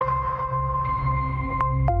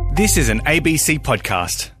This is an ABC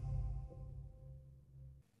podcast.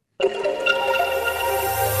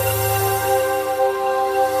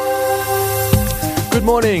 Good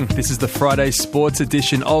morning. This is the Friday sports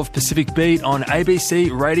edition of Pacific Beat on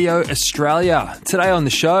ABC Radio Australia. Today on the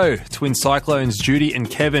show, Twin Cyclones Judy and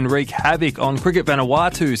Kevin wreak havoc on Cricket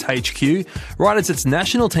Vanuatu's HQ right as its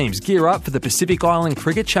national teams gear up for the Pacific Island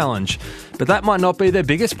Cricket Challenge. But that might not be their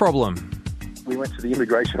biggest problem. We went to the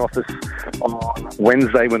immigration office on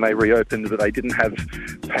Wednesday when they reopened, but they didn't have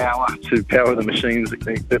power to power the machines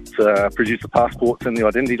that produce the passports and the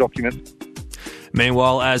identity documents.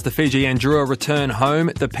 Meanwhile, as the Fiji and Drua return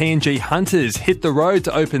home, the PNG Hunters hit the road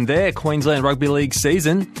to open their Queensland Rugby League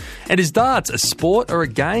season. And is darts a sport or a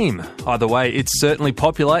game? Either way, it's certainly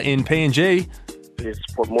popular in PNG. It's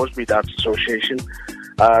for Mosby Darts Association.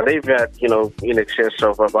 They've had, in excess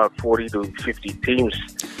of about 40 to 50 teams.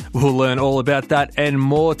 We'll learn all about that and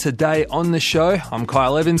more today on the show. I'm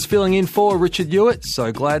Kyle Evans, filling in for Richard Hewitt.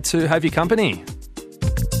 So glad to have your company.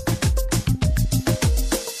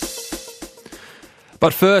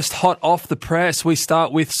 But first, hot off the press, we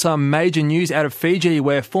start with some major news out of Fiji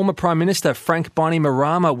where former Prime Minister Frank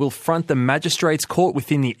Bainimarama will front the Magistrates Court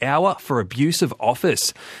within the hour for abuse of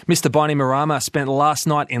office. Mr Bainimarama spent last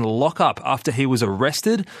night in lockup after he was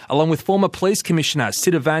arrested, along with former Police Commissioner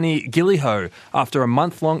Siddhavani Gilliho, after a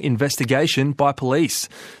month-long investigation by police.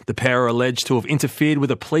 The pair are alleged to have interfered with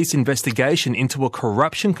a police investigation into a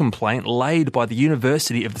corruption complaint laid by the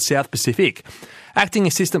University of the South Pacific. Acting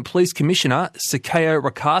Assistant Police Commissioner Sakeo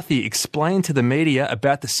Rakathi explained to the media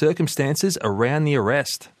about the circumstances around the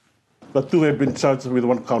arrest. The two have been charged with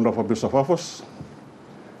one count of abuse of office.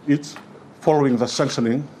 It's following the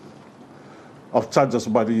sanctioning of charges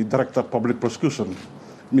by the Director of Public Prosecution,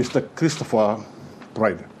 Mr. Christopher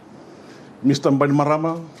Pride. Mr.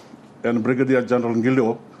 Bainimarama and Brigadier General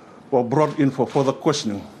Gilliho were brought in for further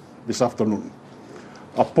questioning this afternoon.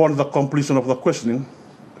 Upon the completion of the questioning,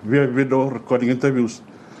 via video recording interviews,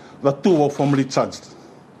 the two were formally charged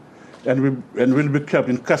and will be kept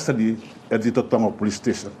in custody at the Totonga police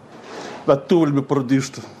station. The two will be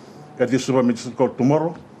produced at the Super Magistrate Court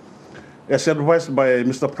tomorrow. As advised by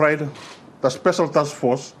Mr. Pride, the Special Task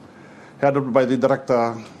Force, headed by the Director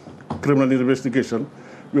of Criminal Investigation,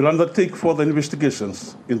 will undertake further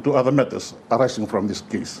investigations into other matters arising from this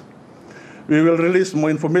case. We will release more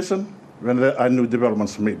information when there are new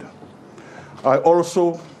developments made. I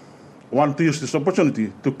also want to use this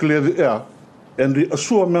opportunity to clear the air and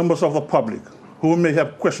reassure members of the public who may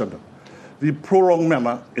have questioned the prolonged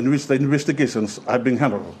manner in which the investigations are being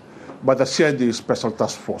handled by the CID Special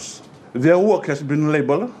Task Force. Their work has been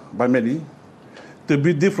labeled by many to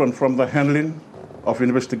be different from the handling of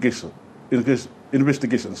investigations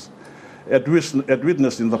at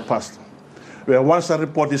witnessed in the past, where once a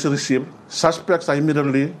report is received, suspects are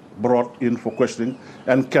immediately brought in for questioning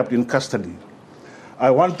and kept in custody. I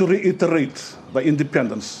want to reiterate the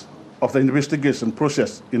independence of the investigation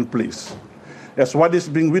process in place, as what is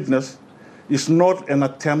being witnessed is not an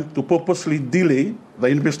attempt to purposely delay the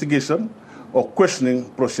investigation or questioning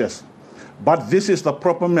process, but this is the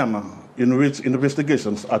proper manner in which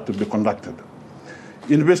investigations are to be conducted.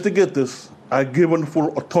 Investigators are given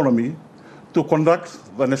full autonomy to conduct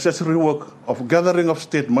the necessary work of gathering of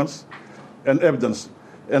statements and evidence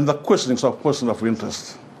and the questionings of persons of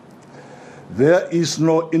interest. There is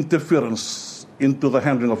no interference into the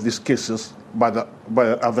handling of these cases by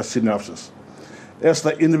other senior officers, as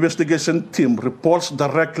the investigation team reports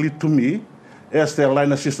directly to me as the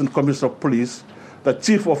Line Assistant Commissioner of Police, the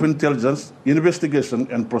Chief of Intelligence, Investigation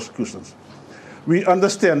and Prosecutions. We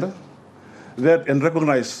understand that and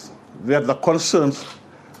recognize that the concerns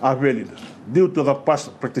are valid due to the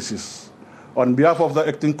past practices. On behalf of the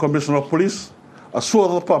Acting Commissioner of Police, assure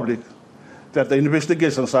the public that the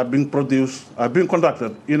investigations are being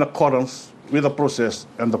conducted in accordance with the process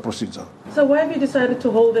and the procedure. So why have you decided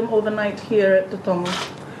to hold them overnight here at Totonga?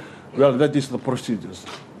 Well, that is the procedures.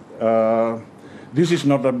 This is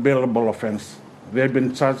not a bailable offense. They have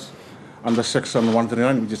been charged under Section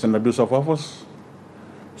 139, which is an abuse of office.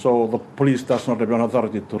 So the police does not have an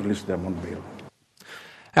authority to release them on bail.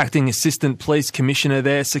 Acting Assistant Police Commissioner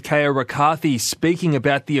there, Sakeo Rakathi, speaking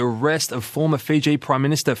about the arrest of former Fiji Prime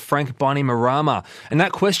Minister Frank Bainimarama. And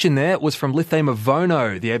that question there was from Lithe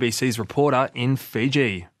Mavono, the ABC's reporter in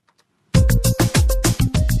Fiji.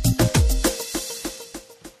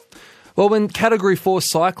 Well, when Category 4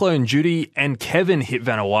 cyclone Judy and Kevin hit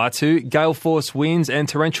Vanuatu, gale force winds and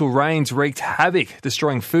torrential rains wreaked havoc,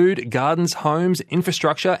 destroying food, gardens, homes,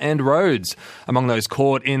 infrastructure and roads. Among those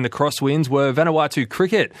caught in the crosswinds were Vanuatu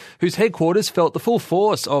Cricket, whose headquarters felt the full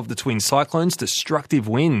force of the twin cyclones' destructive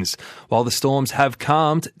winds. While the storms have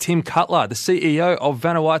calmed, Tim Cutler, the CEO of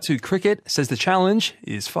Vanuatu Cricket, says the challenge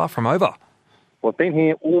is far from over. Well, I've been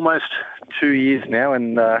here almost 2 years now,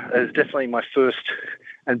 and it's definitely my first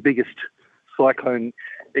and biggest cyclone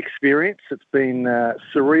experience. It's been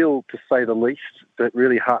surreal to say the least, but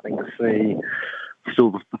really heartening to see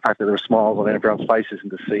still the fact that there are smiles on everyone's faces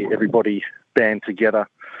and to see everybody band together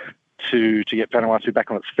to get Vanuatu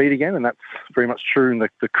back on its feet again, and that's very much true in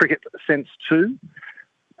the cricket sense too.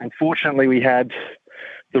 Unfortunately, we had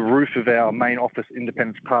the roof of our main office,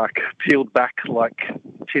 Independence Park, peeled back like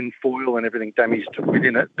tin foil and everything damaged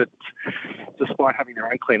within it. But despite having their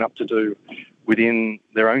own clean-up to do within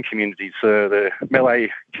their own communities, the Malay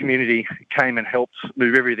community came and helped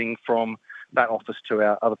move everything from that office to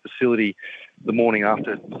our other facility the morning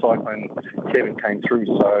after Cyclone Kevin came through.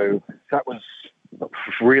 So that was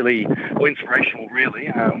really inspirational, really,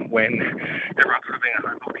 when everyone could have been at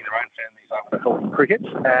home helping their own families after helping cricket.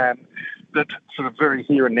 But sort of very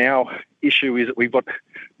here and now issue is that we've got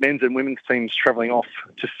men's and women's teams travelling off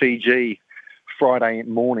to Fiji Friday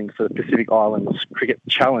morning for the Pacific Islands Cricket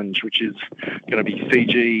Challenge, which is going to be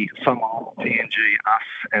Fiji, Samoa, PNG, us,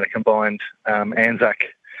 and a combined Anzac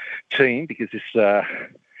team, because this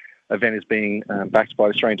event is being backed by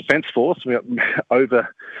the Australian Defence Force. We've got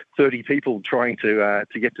over 30 people trying to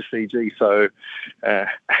get to Fiji. So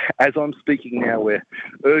as I'm speaking now, we're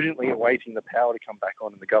urgently awaiting the power to come back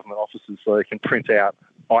on in the government offices so they can print out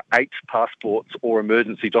 8 passports or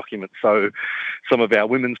emergency documents. So some of our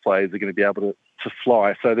women's players are going to be able to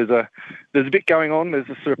fly. So there's a bit going on. There's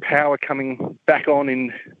a sort of power coming back on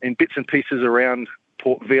in bits and pieces around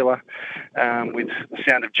Port Vila, with the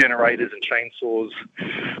sound of generators and chainsaws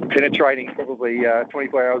penetrating probably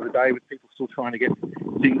 24 hours a day, with people still trying to get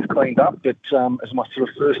things cleaned up. But as my sort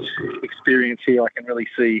of first experience here, I can really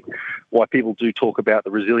see why people do talk about the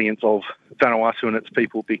resilience of Vanuatu and its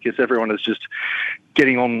people, because everyone is just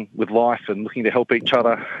getting on with life and looking to help each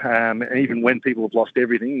other. And even when people have lost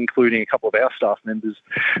everything, including a couple of our staff members,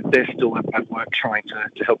 they're still at work trying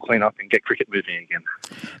to help clean up and get cricket moving again.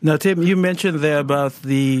 Now, Tim, you mentioned there about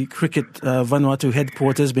the cricket Vanuatu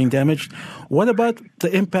headquarters being damaged. What about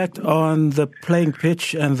the impact on the playing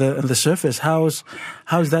pitch and the surface? How's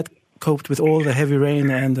that coped with all the heavy rain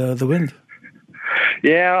and the wind?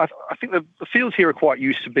 Yeah, I think the fields here are quite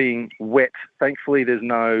used to being wet. Thankfully, there's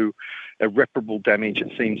no irreparable damage,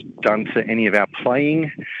 it seems, done to any of our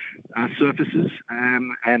playing surfaces.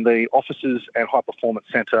 And the offices and high performance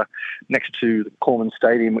centre next to the Corman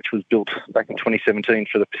Stadium, which was built back in 2017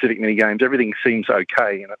 for the Pacific Mini Games, everything seems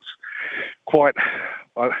okay. And it's quite...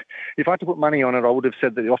 if I had to put money on it, I would have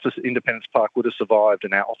said that the office at Independence Park would have survived,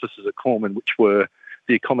 and our offices at Corman, which were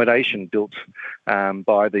the accommodation built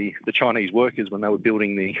by the Chinese workers when they were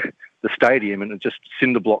building the stadium, and just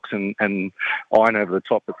cinder blocks and iron over the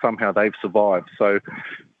top, but somehow they've survived. So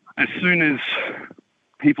as soon as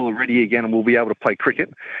people are ready again and we'll be able to play cricket,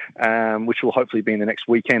 which will hopefully be in the next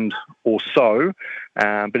weekend or so,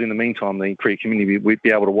 but in the meantime the cricket community will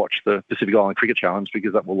be able to watch the Pacific Island Cricket Challenge,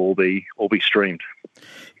 because that will all be streamed.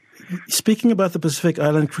 Speaking about the Pacific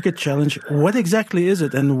Island Cricket Challenge, what exactly is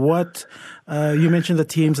it, and what you mentioned the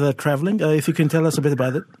teams that are travelling? If you can tell us a bit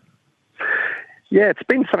about it. Yeah, it's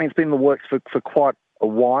been something that's been in the works for quite a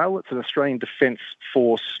while. It's an Australian Defence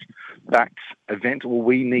Force-backed event. Well,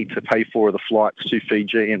 we need to pay for the flights to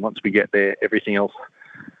Fiji, and once we get there, everything else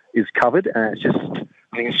is covered. And it's just,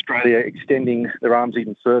 I think, Australia extending their arms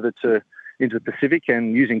even further into the Pacific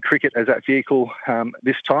and using cricket as that vehicle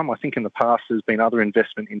this time. I think in the past there's been other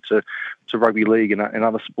investment into rugby league and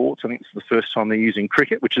other sports. I think it's the first time they're using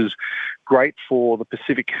cricket, which is great for the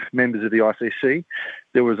Pacific members of the ICC.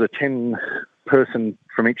 There was a 10-person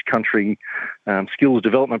from each country skills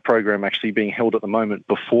development program actually being held at the moment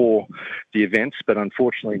before the events, but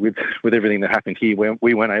unfortunately with everything that happened here,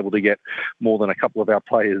 we weren't able to get more than a couple of our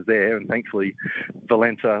players there, and thankfully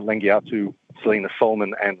Valenta Langiatu, Selena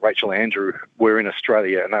Solomon and Rachel Andrew were in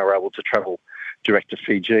Australia, and they were able to travel direct to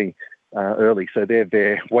Fiji early. So they're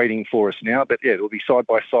there waiting for us now. But yeah, it'll be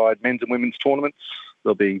side-by-side men's and women's tournaments.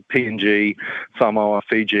 There'll be PNG, Samoa,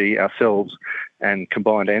 Fiji, ourselves, and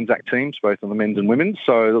combined Anzac teams, both on the men's and women's.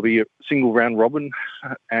 So there'll be a single round robin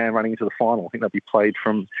and running into the final. I think they'll be played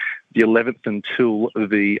from the 11th until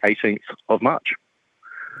the 18th of March.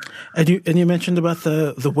 And you mentioned about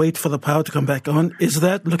the wait for the power to come back on. Is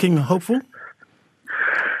that looking hopeful?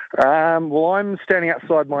 Well, I'm standing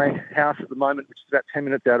outside my house at the moment, which is about 10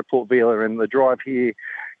 minutes out of Port Vila, and the drive here,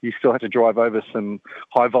 you still have to drive over some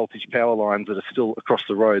high-voltage power lines that are still across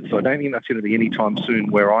the road. So I don't think that's going to be any time soon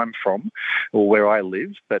where I'm from or where I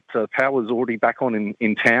live. But power's already back on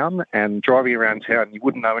in town, and driving around town, you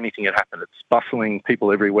wouldn't know anything had happened. It's bustling,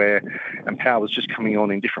 people everywhere, and power's just coming on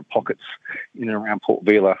in different pockets in and around Port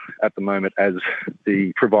Vila at the moment as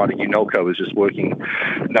the provider, Unelco, is just working,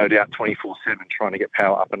 no doubt, 24/7 trying to get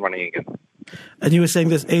power up and running again. And you were saying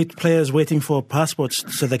there's 8 players waiting for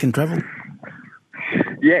passports so they can travel?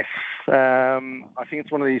 Yes. I think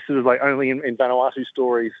it's one of these sort of like only in Vanuatu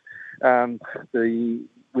stories.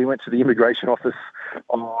 We went to the immigration office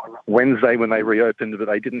on Wednesday when they reopened, but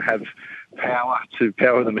they didn't have power to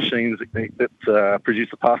power the machines that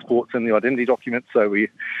produce the passports and the identity documents. So we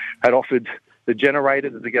had offered the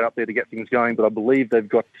generator to get up there to get things going, but I believe they've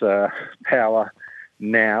got power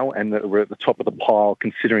now, and that we're at the top of the pile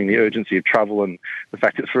considering the urgency of travel and the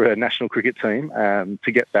fact that for a national cricket team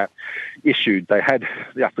to get that issued. They had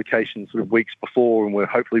the application sort of weeks before, and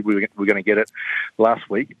hopefully we were going to get it last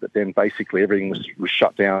week, but then basically everything was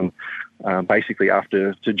shut down basically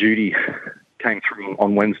after Judy came through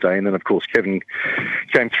on Wednesday, and then of course Kevin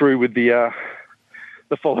came through with the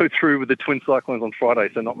follow through with the Twin Cyclones on Friday,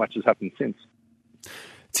 so not much has happened since.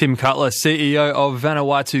 Tim Cutler, CEO of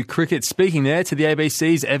Vanuatu Cricket, speaking there to the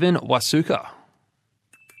ABC's Evan Wasuka.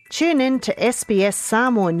 Tune in to SBS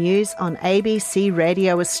Samoa News on ABC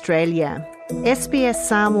Radio Australia. SBS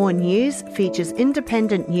Samoa News features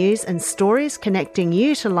independent news and stories connecting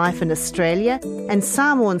you to life in Australia and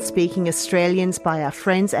Samoan-speaking Australians by our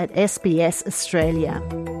friends at SBS Australia.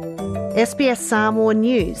 SBS Samoa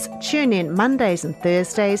News. Tune in Mondays and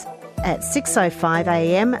Thursdays at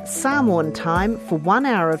 6:05am Samoan time for 1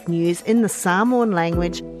 hour of news in the Samoan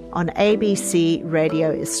language on ABC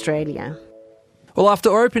Radio Australia. Well, after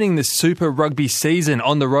opening the Super Rugby season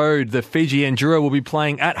on the road, the Fijian Drua will be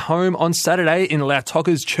playing at home on Saturday in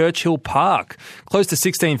Lautoka's Churchill Park. Close to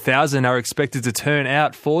 16,000 are expected to turn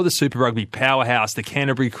out for the Super Rugby powerhouse, the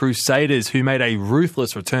Canterbury Crusaders, who made a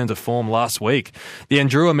ruthless return to form last week. The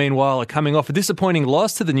Ndrua, meanwhile, are coming off a disappointing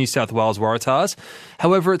loss to the New South Wales Waratahs.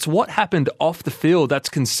 However, it's what happened off the field that's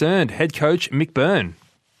concerned head coach Mick Byrne.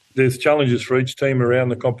 There's challenges for each team around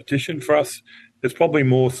the competition. For us, it's probably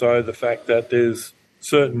more so the fact that there's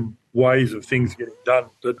certain ways of things getting done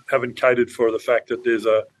that haven't catered for the fact that there's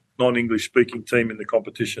a non-English speaking team in the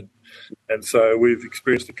competition. And so we've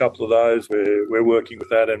experienced a couple of those where we're working with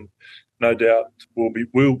that, and no doubt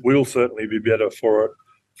we'll certainly be better for it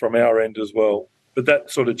from our end as well. But that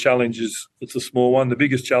sort of challenge it's a small one. The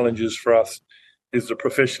biggest challenges for us is the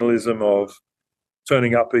professionalism of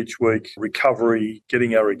turning up each week, recovery,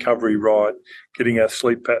 getting our recovery right, getting our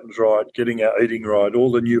sleep patterns right, getting our eating right,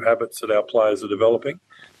 all the new habits that our players are developing.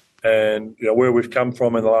 And where we've come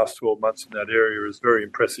from in the last 12 months in that area is very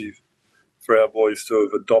impressive for our boys to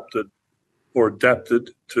have adopted or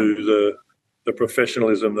adapted to the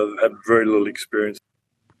professionalism that they've had very little experience.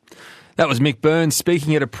 That was Mick Byrne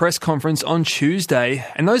speaking at a press conference on Tuesday,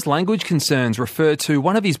 and those language concerns refer to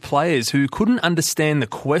one of his players who couldn't understand the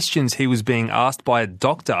questions he was being asked by a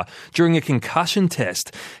doctor during a concussion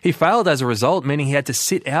test. He failed as a result, meaning he had to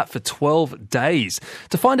sit out for 12 days.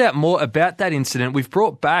 To find out more about that incident, we've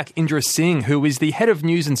brought back Indra Singh, who is the head of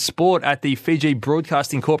news and sport at the Fiji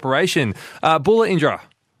Broadcasting Corporation. Bula, Indra.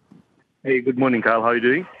 Hey, good morning, Carl. How are you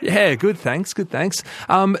doing? Yeah, good, thanks.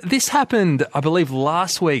 This happened, I believe,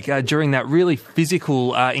 last week during that really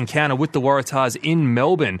physical encounter with the Waratahs in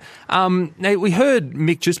Melbourne. Now, we heard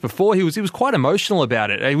Mick just before. He was quite emotional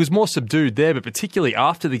about it. He was more subdued there, but particularly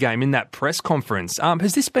after the game in that press conference.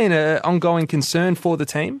 Has this been an ongoing concern for the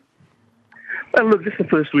team? Well, look, this is the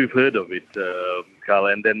first we've heard of it, Carl,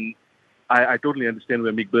 and then I totally understand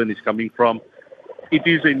where Mick Byrne is coming from. It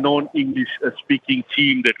is a non-English speaking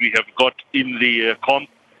team that we have got in the comp,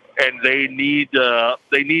 and they need to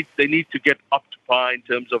get up to par in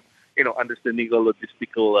terms of understanding the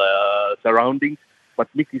logistical surroundings. But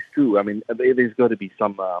Mick is true. I mean, there's got to be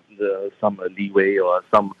some leeway or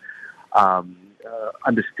some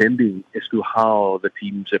understanding as to how the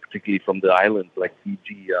teams, particularly from the islands like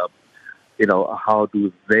Fiji, how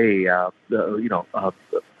do they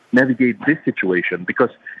navigate this situation,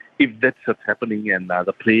 because if that's what's happening and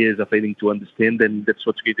the players are failing to understand, then that's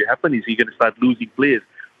what's going to happen, is you're going to start losing players.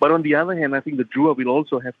 But on the other hand, I think the Drua will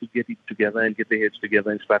also have to get it together and get their heads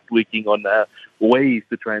together and start working on ways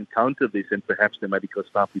to try and counter this. And perhaps the medical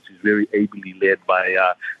staff, which is very ably led by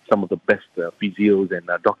some of the best physios and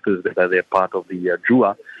doctors that are there part of the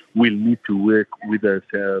Drua, will need to work with us,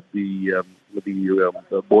 the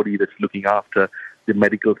body that's looking after the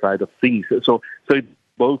medical side of things. So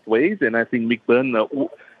both ways. And I think Mick Byrne,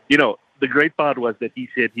 the great part was that he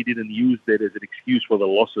said he didn't use that as an excuse for the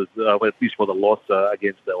losses, at least for the loss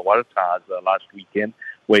against the Waratahs last weekend,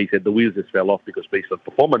 where he said the wheels just fell off because based on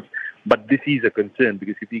performance. But this is a concern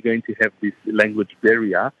because if you're going to have this language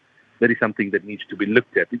barrier, that is something that needs to be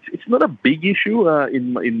looked at. It's not a big issue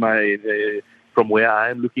from where I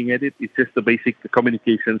am looking at it. It's just the basic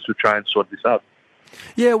communications to try and sort this out.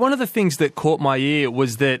 Yeah, one of the things that caught my ear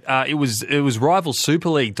was that it was rival Super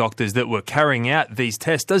League doctors that were carrying out these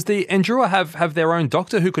tests. Does the Ndrua have their own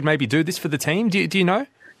doctor who could maybe do this for the team? Do you know?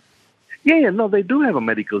 Yeah, no, they do have a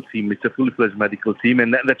medical team. It's a fully-fledged medical team,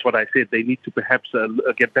 and that's what I said. They need to perhaps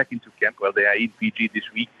get back into camp while they are in Fiji this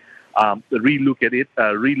week, relook at it,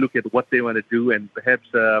 relook at what they want to do, and perhaps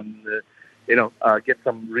get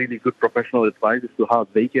some really good professional advice as to how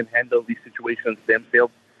they can handle these situations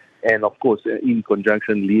themselves. And of course, in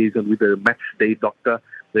conjunction, liaison with a match day doctor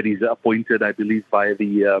that is appointed, I believe, by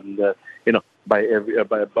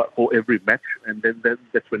for every match, and then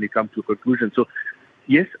that's when they come to a conclusion. So,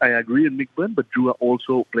 yes, I agree with Mick Byrne, but Drua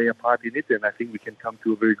also play a part in it, and I think we can come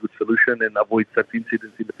to a very good solution and avoid such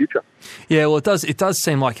incidents in the future. Yeah, well, it does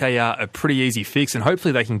seem like a pretty easy fix, and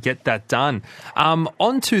hopefully they can get that done.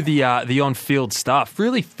 On to the on-field stuff.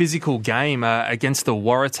 Really physical game against the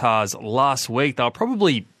Waratahs last week. They were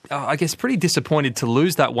probably, I guess, pretty disappointed to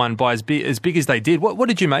lose that one by as big as they did. What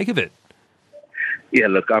did you make of it? Yeah,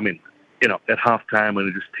 look, I mean, at halftime when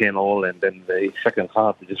it was 10-all, and then the second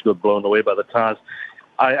half, they just got blown away by the Tars.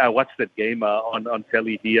 I watched that game on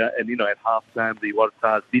telly here, and, at halftime, the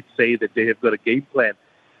Waratahs did say that they have got a game plan,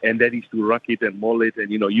 and that is to ruck it and maul it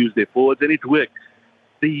and, use their forwards, and it worked.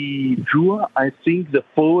 The Drua, I think the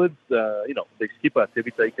forwards, the skipper,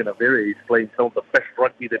 Tevita Ikanavere, is playing some of the best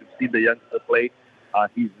rugby that we've seen the youngster play.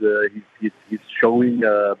 He's showing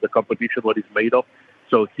the competition what he's made of.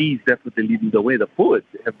 So he's definitely leading the way. The forwards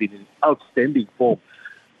have been in outstanding form.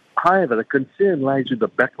 However, the concern lies with the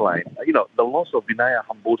back line. The loss of Vinaya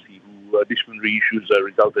Hambosi, who disciplinary issues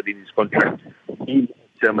resulted in his contract. He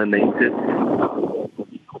terminated.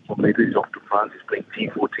 He's off to France. He's playing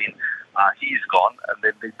T14. He's gone, and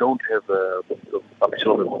then they don't have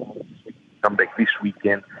come back this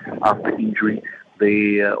weekend after injury.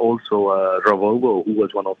 They also Ravovo, who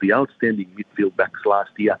was one of the outstanding midfield backs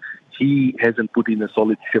last year. He hasn't put in a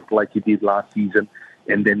solid shift like he did last season.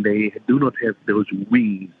 And then they do not have those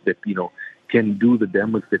wings that, can do the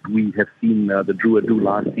damage that we have seen the Drua do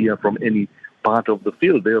last year from any part of the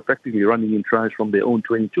field. They are practically running in tries from their own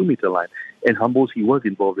 22-meter line. And Hambosi was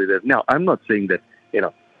involved in that. Now, I'm not saying that,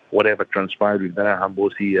 whatever transpired with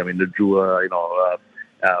Hambosi, I mean, the Drua,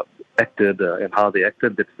 acted and how they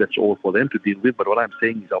acted, that's all for them to deal with. But what I'm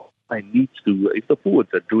saying is our line needs to, if the forwards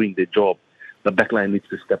are doing their job, the back line needs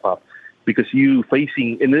to step up. Because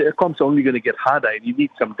and the comp's only going to get harder, and you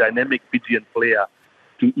need some dynamic Fijian player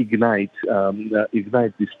to ignite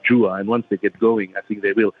this Drua. And once they get going, I think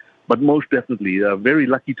they will. But most definitely, very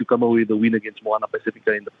lucky to come away with a win against Moana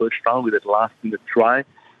Pacifica in the first round with that last-minute try,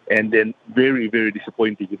 and then very, very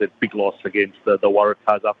disappointing with that big loss against the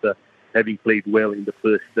Waratahs after having played well in the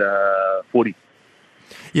first 40.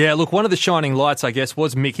 Yeah, look, one of the shining lights, I guess,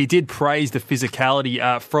 was Mick. He did praise the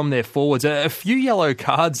physicality from their forwards. A few yellow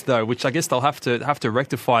cards, though, which I guess they'll have to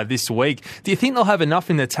rectify this week. Do you think they'll have enough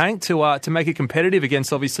in the tank to make it competitive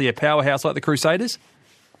against, obviously, a powerhouse like the Crusaders?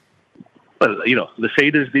 Well, the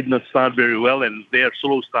Sailors did not start very well, and they are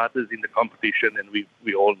slow starters in the competition, and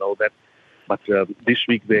we all know that. But this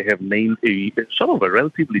week they have named a sort of a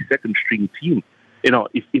relatively second-string team.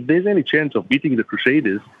 If there's any chance of beating the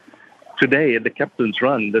Crusaders today at the captain's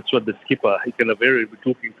run, that's what the skipper, Ikanavere, be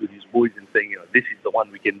talking to his boys and saying, this is the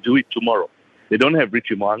one we can do it tomorrow. They don't have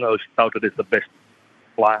Richie Mo'unga, who's touted as the best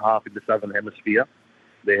fly half in the Southern Hemisphere.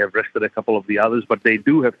 They have rested a couple of the others, but they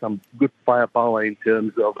do have some good firepower in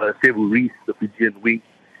terms of Sevu Rees, the Fijian wing,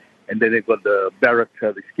 and then they've got the Barrett,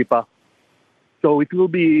 the skipper. So it will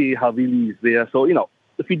be Havili is there. So,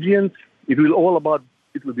 the Fijians, it will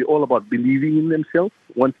be all about believing in themselves.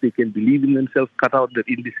 Once they can believe in themselves, cut out that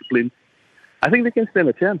indiscipline, I think they can stand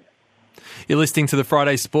a chance. You're listening to the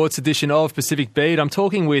Friday Sports edition of Pacific Beat. I'm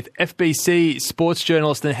talking with FBC sports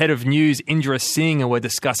journalist and head of news, Indra Singh, and we're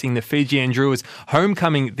discussing the Fiji Ndrua's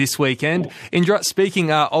homecoming this weekend. Indra,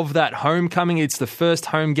 speaking of that homecoming, it's the first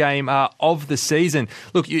home game of the season.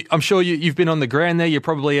 Look, I'm sure you've been on the ground there. You're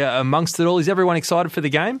probably amongst it all. Is everyone excited for the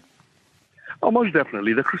game? Oh, most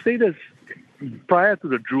definitely. The Crusaders, prior to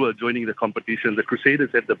the Drua joining the competition, the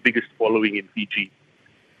Crusaders had the biggest following in Fiji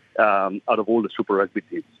out of all the Super Rugby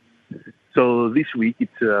teams. So this week,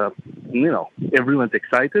 it's, everyone's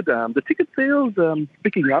excited. The ticket sales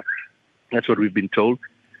picking up. That's what we've been told.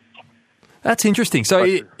 That's interesting. So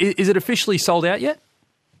is it officially sold out yet?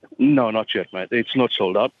 No, not yet, mate. It's not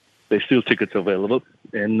sold out. There's still tickets available,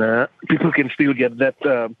 and people can still get that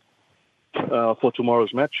for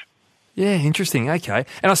tomorrow's match. Yeah, interesting. Okay.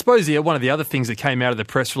 And I suppose one of the other things that came out of the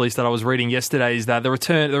press release that I was reading yesterday is that the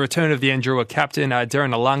return of the Andrua captain,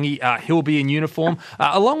 Darren Alangi. He'll be in uniform,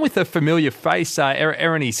 along with a familiar face,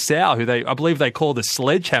 Ernie Sau, who I believe they call the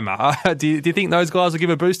Sledgehammer. Do you think those guys will give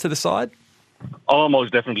a boost to the side? Oh,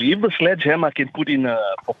 most definitely. If the Sledgehammer can put in a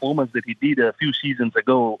performance that he did a few seasons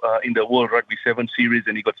ago in the World Rugby 7 series,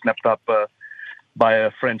 and he got snapped up by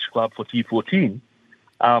a French club for T14,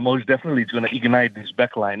 most definitely it's going to ignite this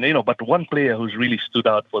backline. But one player who's really stood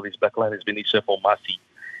out for this backline has been Isefo Masi.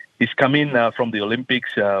 He's come in from the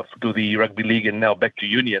Olympics to the Rugby League and now back to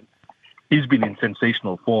Union. He's been in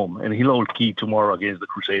sensational form, and he'll hold key tomorrow against the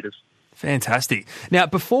Crusaders. Fantastic. Now,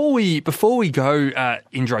 before we go,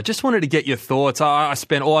 Indra, I just wanted to get your thoughts. I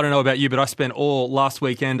don't know about you, but I spent all last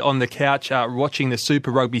weekend on the couch watching the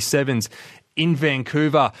Super Rugby Sevens in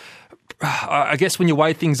Vancouver. I guess when you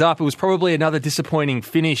weigh things up, it was probably another disappointing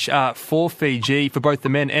finish for Fiji, for both the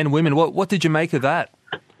men and women. What did you make of that?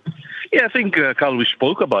 Yeah, I think, Carl, we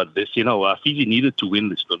spoke about this. Fiji needed to win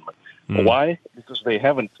this tournament. Why? Because they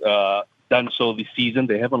haven't done so this season.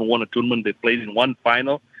 They haven't won a tournament. They played in one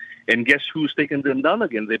final. And guess who's taken them down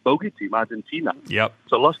again? Their bogey team, Argentina. Yep.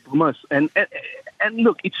 So lost to us. And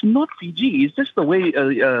look, it's not Fiji. It's just the way...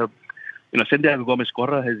 Santiago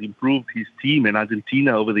Gomez-Corra has improved his team, and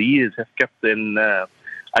Argentina over the years have kept a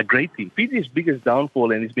great team. Fiji's biggest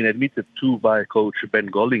downfall, and it's been admitted to by coach Ben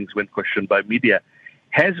Goldings when questioned by media,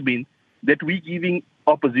 has been that we're giving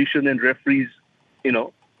opposition and referees,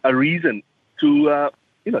 a reason to,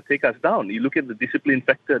 take us down. You look at the discipline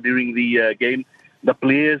factor during the game, the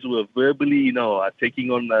players were verbally,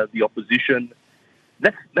 taking on the opposition.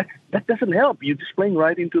 That doesn't help. You're just playing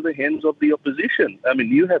right into the hands of the opposition. I mean,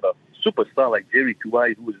 you have a superstar like Jerry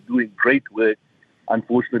Tuai who was doing great work.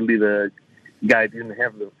 Unfortunately, the guy didn't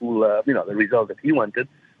have the full, the result that he wanted.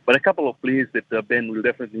 But a couple of players that Ben will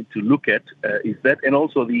definitely need to look at is that, and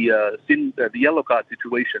also the yellow card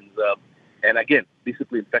situations. And again,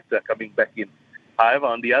 discipline factor coming back in. However,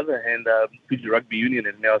 on the other hand, Fiji Rugby Union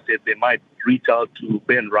has now said they might reach out to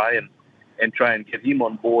Ben Ryan and try and get him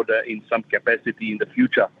on board in some capacity in the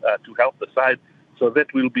future to help the side. So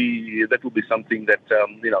that will be something that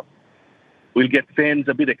will get fans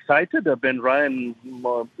a bit excited. Ben Ryan,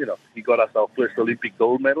 he got us our first Olympic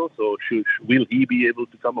gold medal. So will he be able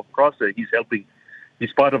to come across?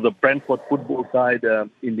 He's part of the Brentford football side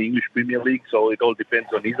in the English Premier League. So it all depends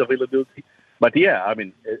on his availability. But yeah, I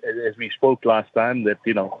mean, as we spoke last time, that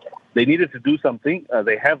they needed to do something.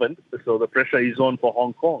 They haven't. So the pressure is on for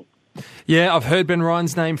Hong Kong. Yeah, I've heard Ben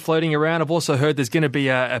Ryan's name floating around. I've also heard there's going to be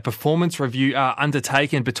a performance review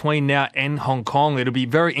undertaken between now and Hong Kong. It'll be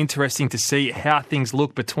very interesting to see how things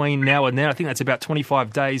look between now and then. I think that's about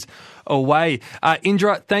 25 days away.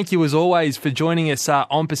 Indra, thank you as always for joining us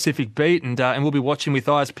on Pacific Beat, and we'll be watching with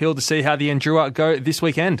eyes peeled to see how the Andrua go this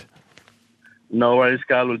weekend. No worries,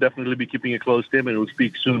 Carl. We'll definitely be keeping a close team, and we'll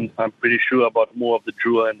speak soon, I'm pretty sure, about more of the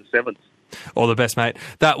Drua and the Sevens. All the best, mate.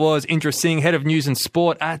 That was Indra Singh, Head of News and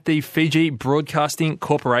Sport at the Fiji Broadcasting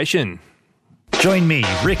Corporation. Join me,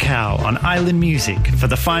 Rick Howe, on Island Music for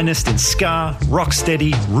the finest in ska,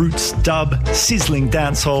 rocksteady, roots, dub, sizzling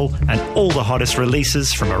dancehall, and all the hottest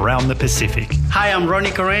releases from around the Pacific. Hi, I'm Ronnie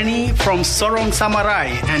Kareni from Sorong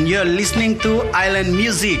Samarai, and you're listening to Island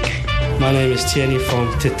Music. My name is Tierney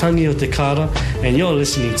from Te Tangi o Te Kara, and you're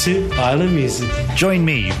listening to Island Music. Join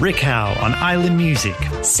me, Rick Howe, on Island Music.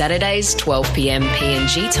 Saturdays, 12 p.m.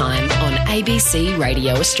 PNG time on ABC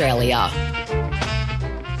Radio Australia.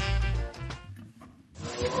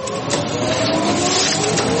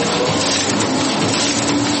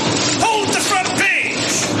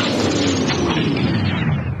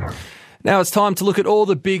 Now it's time to look at all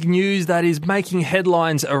the big news that is making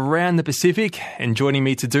headlines around the Pacific. And joining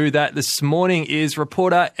me to do that this morning is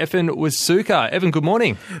reporter Evan Wasuka. Evan, good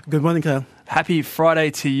morning. Good morning, Carl. Happy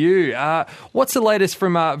Friday to you. What's the latest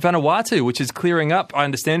from Vanuatu, which is clearing up, I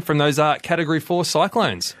understand, from those Category 4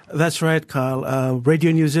 cyclones? That's right, Carl.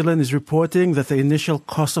 Radio New Zealand is reporting that the initial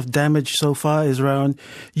cost of damage so far is around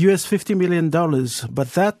US $50 million.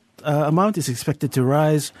 But that amount is expected to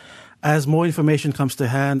rise as more information comes to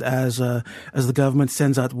hand, as the government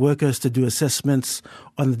sends out workers to do assessments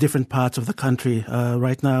on the different parts of the country.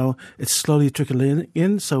 Right now, it's slowly trickling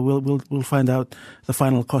in, so we'll find out the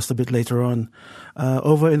final cost a bit later on.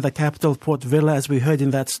 Over in the capital, Port Vila, as we heard in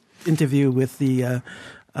that interview with the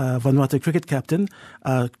Vanuatu cricket captain,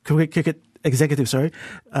 cricket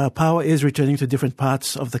power is returning to different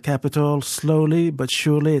parts of the capital slowly but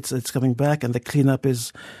surely. It's coming back, and the cleanup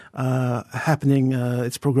is happening.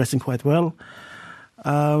 It's progressing quite well.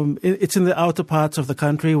 It's in the outer parts of the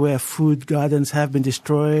country where food gardens have been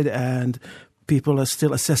destroyed, and people are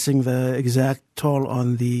still assessing the exact toll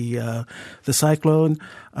on the cyclone.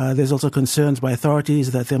 There's also concerns by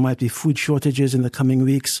authorities that there might be food shortages in the coming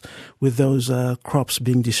weeks with those crops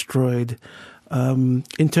being destroyed.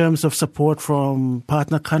 In terms of support from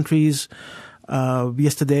partner countries,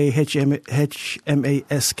 yesterday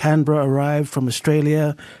HMAS Canberra arrived from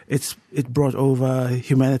Australia. It brought over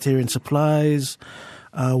humanitarian supplies,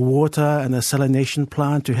 water, and a salination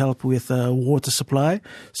plant to help with water supply.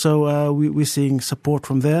 So we're seeing support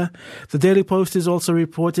from there. The Daily Post is also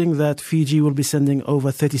reporting that Fiji will be sending over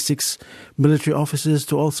 36 military officers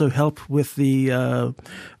to also help with the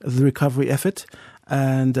recovery effort.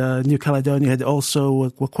 And New Caledonia had also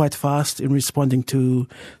were quite fast in responding to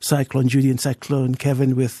Cyclone Judy and Cyclone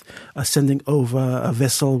Kevin with sending over a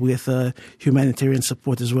vessel with humanitarian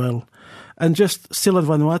support as well. And just still at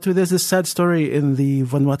Vanuatu, there's this sad story in the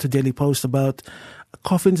Vanuatu Daily Post about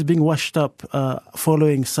coffins being washed up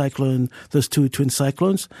following those two twin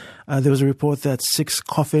cyclones. There was a report that 6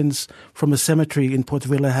 coffins from a cemetery in Port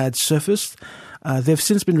Vila had surfaced. They've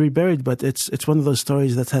since been reburied, but it's one of those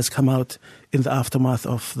stories that has come out in the aftermath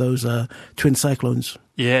of those twin cyclones.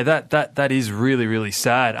 Yeah, that is really, really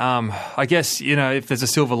sad. I guess, if there's a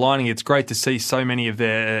silver lining, it's great to see so many of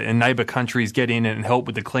their neighbour countries get in and help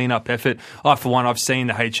with the cleanup effort. For one, I've seen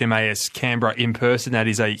the HMAS Canberra in person. That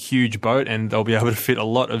is a huge boat, and they'll be able to fit a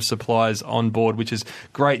lot of supplies on board, which is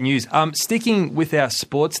great news. Sticking with our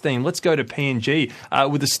sports theme, let's go to PNG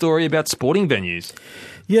with a story about sporting venues.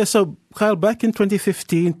 Yeah, so Kyle, back in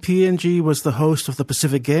 2015, PNG was the host of the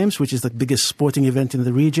Pacific Games, which is the biggest sporting event in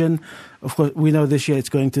the region. Of course, we know this year it's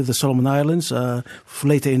going to the Solomon Islands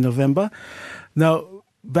later in November. Now,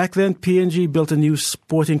 back then, PNG built a new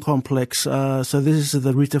sporting complex. So this is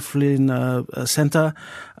the Rita Flynn Center.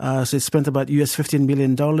 So it spent about US $15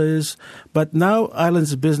 million. But now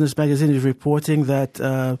Islands Business Magazine is reporting that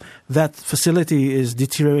that facility is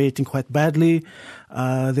deteriorating quite badly.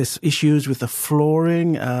 There's issues with the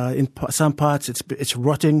flooring. In some parts, it's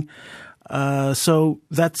rotting. So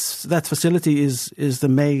that facility is the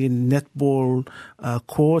main netball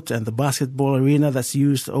court and the basketball arena that's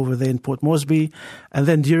used over there in Port Moresby. And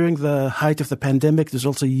then during the height of the pandemic, it was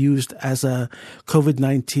also used as a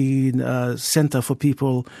COVID-19 center for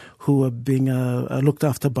people who are being looked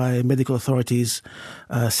after by medical authorities.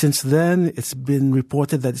 Since then, it's been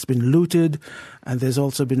reported that it's been looted, and there's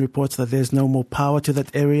also been reports that there's no more power to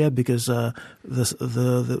that area because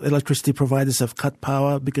the electricity providers have cut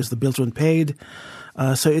power because the bills weren't paid.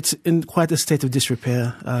 So it's in quite a state of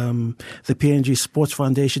disrepair. The PNG Sports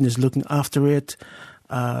Foundation is looking after it.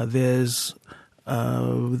 There's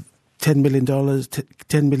 $10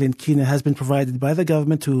 million kina has been provided by the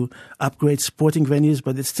government to upgrade sporting venues,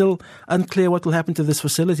 but it's still unclear what will happen to this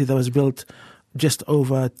facility that was built just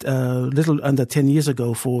over little under 10 years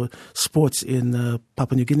ago for sports in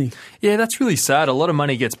Papua New Guinea. Yeah, that's really sad. A lot of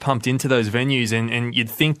money gets pumped into those venues, and you'd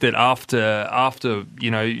think that after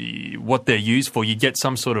what they're used for, you get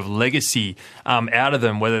some sort of legacy out of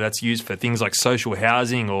them, whether that's used for things like social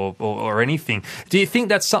housing or anything. Do you think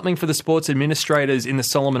that's something for the sports administrators in the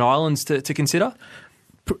Solomon Islands to consider?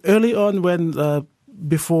 Early on, when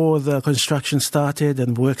before the construction started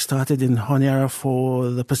and work started in Honiara for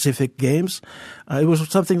the Pacific Games, it was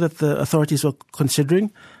something that the authorities were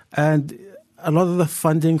considering. And a lot of the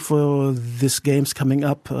funding for this games coming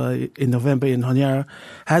up in November in Honiara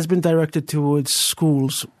has been directed towards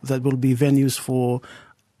schools that will be venues for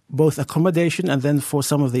both accommodation and then for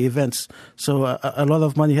some of the events. So a lot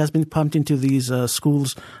of money has been pumped into these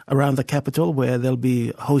schools around the capital where they'll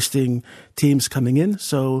be hosting teams coming in.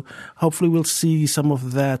 So hopefully we'll see some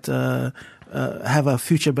of that have a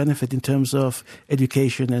future benefit in terms of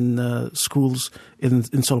education and schools in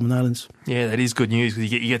Solomon Islands. Yeah, that is good news.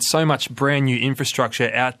 You get so much brand new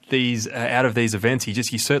infrastructure out of these events.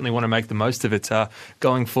 You certainly want to make the most of it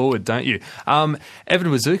going forward, don't you? Evan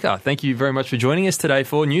Wazuka, thank you very much for joining us today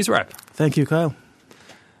for News Wrap. Thank you, Kyle.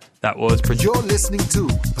 That was You're listening to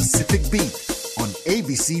Pacific Beat on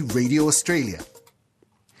ABC Radio Australia.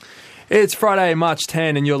 It's Friday, March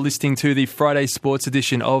 10, and you're listening to the Friday Sports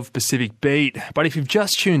edition of Pacific Beat. But if you've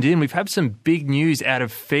just tuned in, we've had some big news out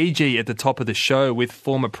of Fiji at the top of the show, with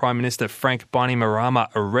former Prime Minister Frank Bainimarama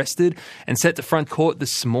arrested and set to front court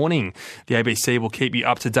this morning. The ABC will keep you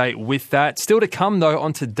up to date with that. Still to come, though,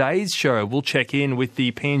 on today's show, we'll check in with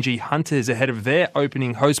the PNG Hunters ahead of their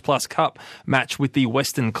opening Host Plus Cup match with the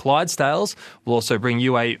Western Clydesdales. We'll also bring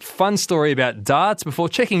you a fun story about darts before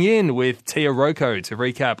checking in with Tia Rocco to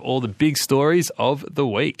recap all the big stories of the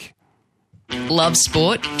week. Love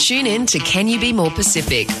sport? Tune in to Can You Be More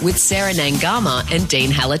Pacific with Sarah Nangama and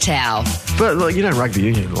Dean Halatau. But like, you know, rugby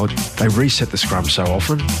union, like, they reset the scrum so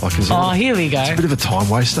often. Like, here we go. It's a bit of a time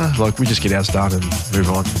waster. Like, we just get ours done and move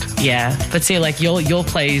on. Yeah, but see, like, your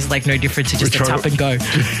play is like no different to just a tap and go.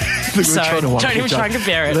 So don't even try and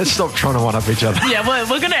compare it. Let's stop trying to one up each other. Yeah,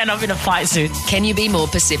 we're going to end up in a fight soon. Can You Be More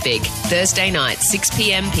Pacific? Thursday night, 6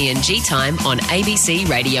 p.m. PNG time on ABC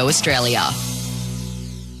Radio Australia.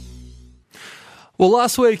 Well,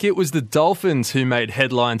 last week it was the Dolphins who made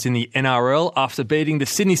headlines in the NRL after beating the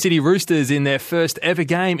Sydney City Roosters in their first ever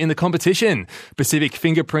game in the competition. Pacific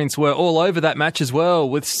fingerprints were all over that match as well,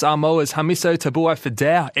 with Samoa's Hamiso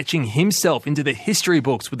Tabuai-Fidau etching himself into the history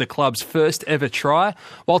books with the club's first ever try,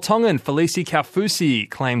 while Tongan Felisi Kaufusi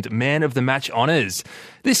claimed man of the match honours.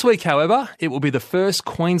 This week, however, it will be the first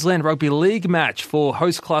Queensland Rugby League match for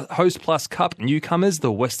Host Plus Cup newcomers,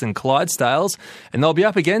 the Western Clydesdales, and they'll be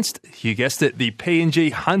up against, you guessed it, the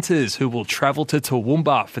PNG Hunters, who will travel to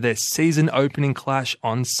Toowoomba for their season-opening clash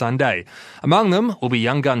on Sunday. Among them will be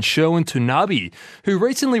young gun Sherwin Tunabi, who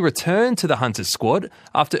recently returned to the Hunters squad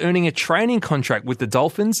after earning a training contract with the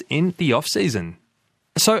Dolphins in the off-season.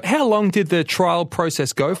 So how long did the trial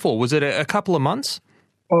process go for? Was it a couple of months?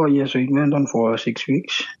 Oh, yeah, so it went on for 6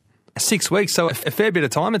 weeks. 6 weeks, so a fair bit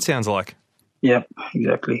of time, it sounds like. Yep,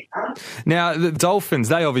 exactly. Now, the Dolphins,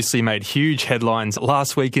 they obviously made huge headlines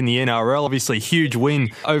last week in the NRL. Obviously, huge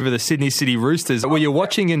win over the Sydney City Roosters. Were you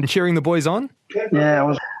watching and cheering the boys on? Yeah,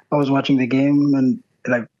 I was watching the game, and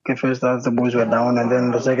like the first half, the boys were down, and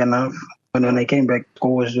then the second half, when I came back,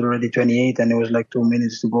 score was already 28, and it was like 2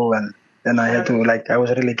 minutes to go, and then I had to, I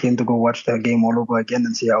was really keen to go watch the game all over again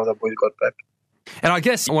and see how the boys got back. And I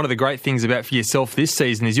guess one of the great things about for yourself this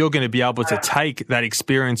season is you're going to be able to take that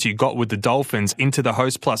experience you got with the Dolphins into the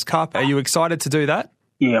Host Plus Cup. Are you excited to do that?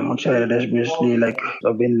 Yeah, I'm excited, especially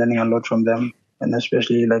I've been learning a lot from them, and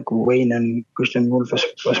especially Wayne and Christian Wolf,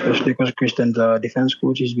 especially because Christian's a defense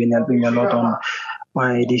coach. He's been helping me a lot on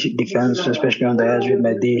my defense, especially on the edge with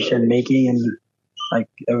my decision making and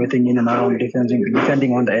everything in and around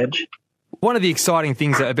defending on the edge. One of the exciting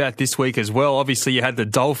things about this week as well, obviously you had the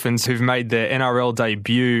Dolphins who've made their NRL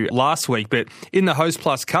debut last week, but in the Host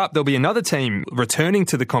Plus Cup, there'll be another team returning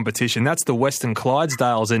to the competition. That's the Western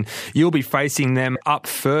Clydesdales, and you'll be facing them up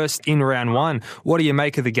first in round one. What do you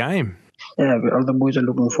make of the game? Yeah, all the boys are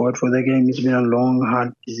looking forward for the game. It's been a long,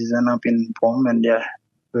 hard season up in form, and yeah,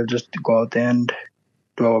 we'll just go out there and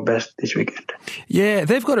do our best this weekend. Yeah,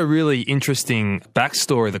 they've got a really interesting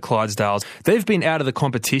backstory, the Clydesdales. They've been out of the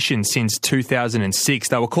competition since 2006.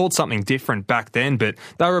 They were called something different back then, but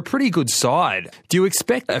they were a pretty good side. Do you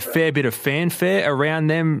expect a fair bit of fanfare around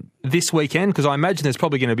them this weekend? Because I imagine there's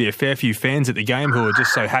probably going to be a fair few fans at the game who are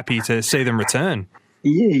just so happy to see them return.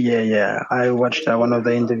 Yeah. I watched one of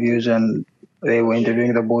the interviews, and they were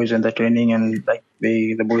interviewing the boys in the training, and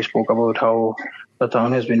the boys spoke about how the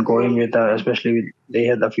town has been going with, especially they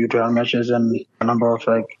had a few trial matches and a number of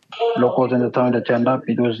locals in the town that turned up.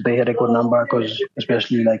 They had a good number because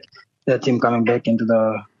especially their team coming back into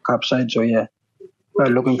the cup side. So yeah, we're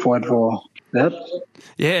looking forward for that.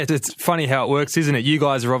 Yeah, it's funny how it works, isn't it? You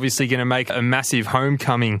guys are obviously going to make a massive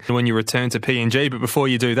homecoming when you return to PNG, but before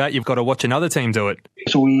you do that, you've got to watch another team do it.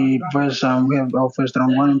 So we have our first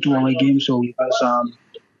round 1 and 2 away games. So we have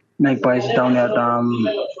Magpies down at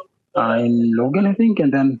in Logan, I think,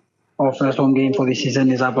 and then our first home game for the season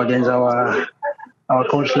is up against our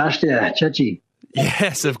coach last year, Chechi.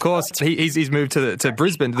 Yes, of course. He's moved to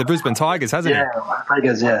Brisbane, to the Brisbane Tigers, hasn't he? Yeah,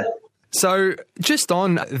 Tigers, yeah. So just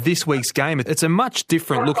on this week's game, it's a much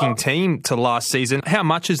different looking team to last season. How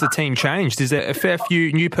much has the team changed? Is there a fair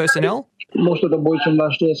few new personnel? Most of the boys from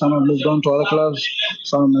last year, some have moved on to other clubs,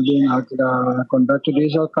 some have been gone back to the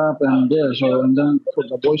Diesel Cup, and then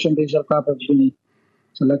the boys from the Diesel Cup have been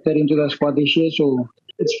selected into the squad this year, so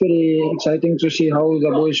it's very exciting to see how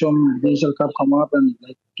the boys from the Diesel Cup come up and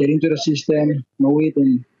get into the system, know it,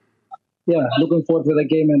 and yeah, looking forward to the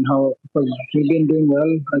game and how, because we've been doing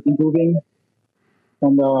well, improving.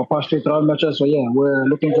 from the past 2 trial matches. So yeah, we're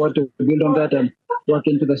looking forward to build on that and work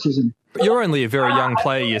into the season. You're only a very young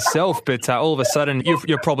player yourself, but all of a sudden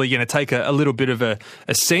you're probably going to take a little bit of a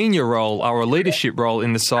senior role or a leadership role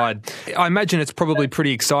in the side. I imagine it's probably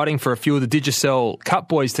pretty exciting for a few of the Digicel Cup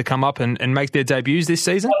boys to come up and make their debuts this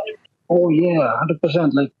season. Oh yeah,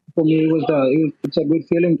 100%. Like for me, it's a good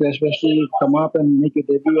feeling to especially come up and make your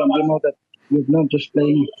debut, and you know that you're not just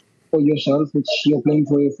playing for yourself; you're playing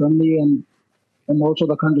for your family and also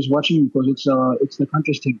the country's watching, because it's the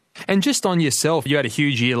country's team. And just on yourself, you had a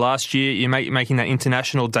huge year last year. You're making that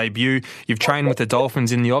international debut. You've trained with the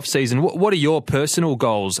Dolphins in the off-season. What are your personal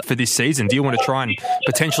goals for this season? Do you want to try and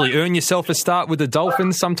potentially earn yourself a start with the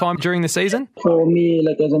Dolphins sometime during the season? For me,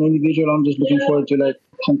 like as an individual, I'm just looking forward to like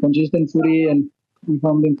some consistent footy, and if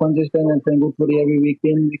I'm being consistent and playing good footy every week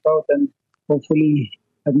in, week out, and hopefully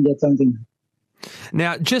I can get something.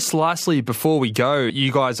 Now, just lastly, before we go,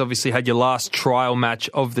 you guys obviously had your last trial match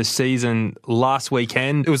of the season last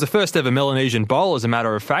weekend. It was the first ever Melanesian Bowl, as a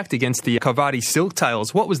matter of fact, against the Cavati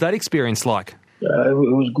Silktails. What was that experience like? It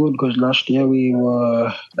was good because last year we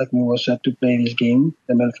were set to play this game,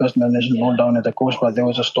 the first Melanesian Bowl down at the coast, but there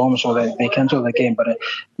was a storm, so they cancelled the game. But it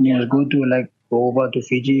was good to go over to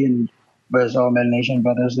Fiji and versus our Melanesian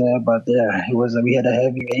brothers there. But yeah, we had a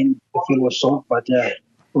heavy rain. The field was soaked, but yeah.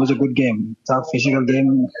 It was a good game. Tough physical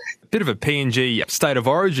game. Bit of a PNG state of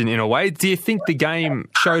origin in a way. Do you think the game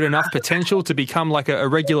showed enough potential to become like a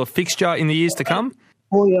regular fixture in the years to come?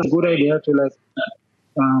 Oh yeah, good idea to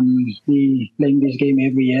be playing this game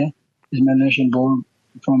every year. This Melanesian Bowl,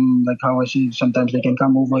 from how I see, sometimes they can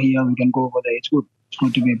come over here, we can go over there. It's good. It's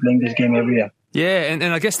good to be playing this game every year. Yeah, and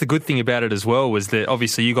I guess the good thing about it as well was that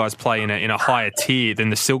obviously you guys play in a higher tier than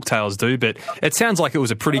the Silktails do, but it sounds like it was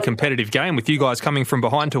a pretty competitive game with you guys coming from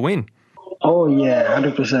behind to win. Oh yeah,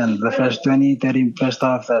 100%. The first 20-30 first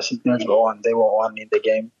half, the Silktails were on. They were on in the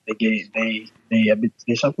game. They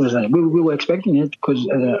surprised us. We were expecting it because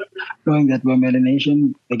knowing that we're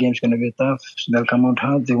Melanesian, the game's going to be tough. So they'll come out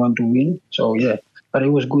hard. They want to win. So yeah, but it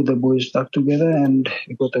was good. The boys stuck together and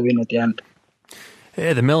we got the win at the end.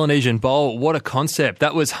 Yeah, the Melanesian Bowl, what a concept.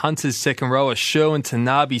 That was Hunter's second rower, Sherwin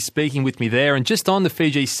Tanabe, speaking with me there. And just on the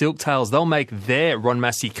Fiji Silktails, they'll make their Ron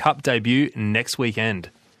Massey Cup debut next weekend.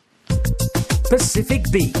 Pacific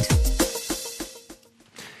Beat.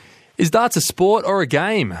 Is darts a sport or a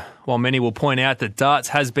game? While many will point out that darts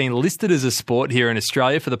has been listed as a sport here in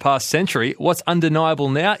Australia for the past century, what's undeniable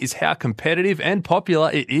now is how competitive and popular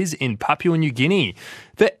it is in Papua New Guinea.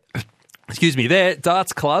 There,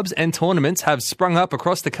 darts clubs and tournaments have sprung up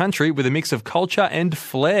across the country with a mix of culture and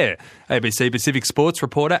flair. ABC Pacific Sports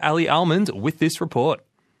reporter Ali Almond with this report.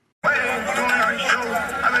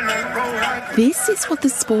 This is what the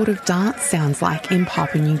sport of darts sounds like in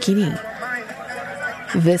Papua New Guinea.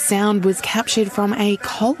 The sound was captured from a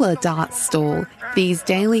cola darts stall. These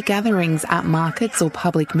daily gatherings at markets or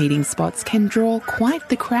public meeting spots can draw quite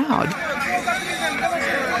the crowd.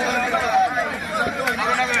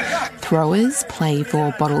 Throwers play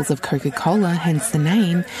for bottles of Coca-Cola, hence the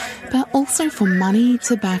name, but also for money,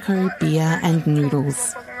 tobacco, beer and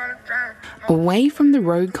noodles. Away from the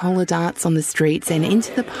road cola darts on the streets and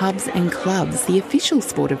into the pubs and clubs, the official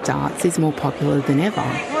sport of darts is more popular than ever.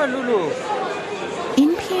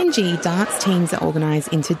 In PNG, darts teams are organised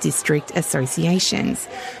into district associations.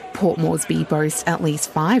 Port Moresby boasts at least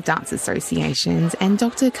 5 darts associations, and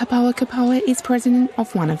Dr. Kapawa Kapawa is president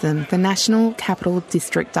of one of them, the National Capital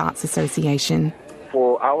District Darts Association.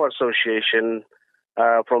 For our association,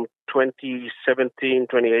 from 2017,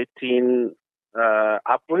 2018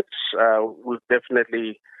 upwards, we've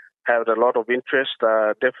definitely had a lot of interest.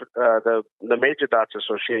 The major darts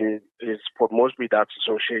association is Port Moresby Darts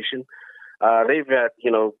Association. They've had,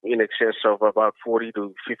 in excess of about 40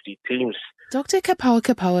 to 50 teams. Dr. Kapawa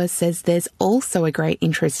Kapawa says there's also a great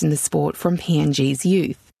interest in the sport from PNG's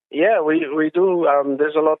youth. Yeah, we do.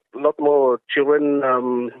 There's a lot more children,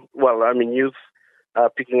 youth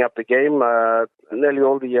picking up the game. Nearly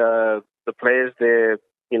all the players,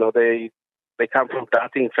 they come from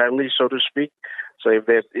darting families, so to speak. So if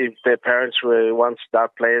their parents were once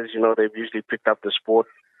dart players, they've usually picked up the sport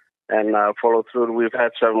and followed through. We've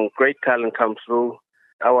had some great talent come through.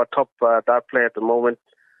 Our top dart player at the moment,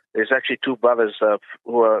 there's actually 2 brothers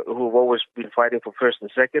who've always been fighting for first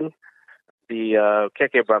and second. The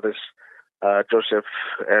Keke brothers, Joseph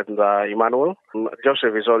and Emmanuel.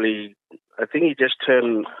 Joseph is I think he just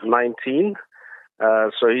turned 19,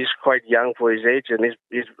 so he's quite young for his age. And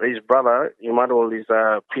his brother, Emmanuel, is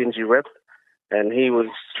a PNG rep, and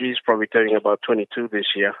he's probably turning about 22 this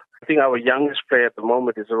year. I think our youngest player at the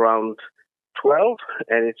moment is around 12,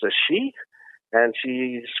 and it's a she. and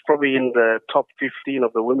she's probably in the top 15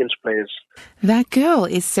 of the women's players. That girl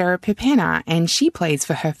is Sarah Pepena, and she plays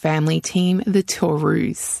for her family team, the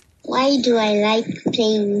Taurus. Why do I like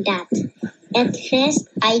playing that? At first,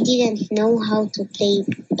 I didn't know how to play,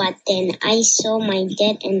 but then I saw my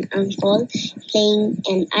dad and uncle playing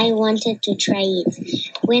and I wanted to try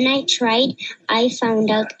it. When I tried, I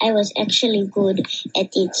found out I was actually good at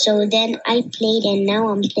it. So then I played and now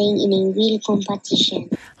I'm playing in a real competition.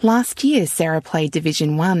 Last year, Sarah played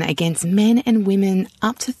Division 1 against men and women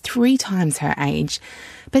up to 3 times her age.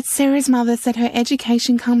 But Sarah's mother said her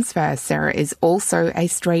education comes first. Sarah is also a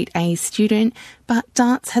straight A student, but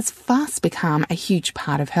darts has fast become a huge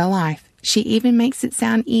part of her life. She even makes it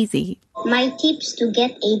sound easy. My tips to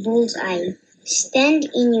get a bullseye. Stand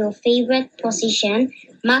in your favorite position,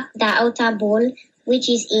 mark the outer ball, which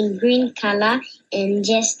is in green color, and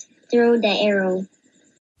just throw the arrow.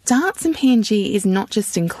 Darts in PNG is not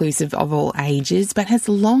just inclusive of all ages, but has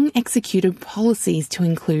long executed policies to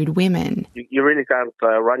include women. You really can't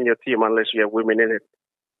run your team unless you have women in it.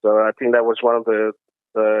 So I think that was one of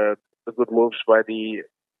the good moves by the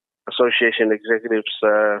association executives,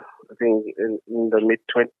 I think in the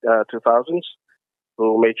mid-2000s,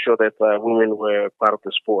 who made sure that women were part of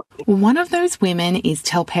the sport. One of those women is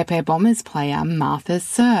Telpepe Bombers player Martha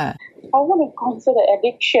Sir. I wouldn't consider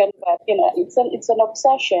addiction, but it's an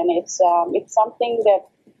obsession. It's something that,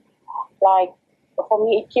 like, for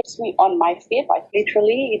me, it keeps me on my feet. Like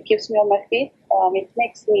literally, it keeps me on my feet. It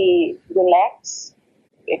makes me relax.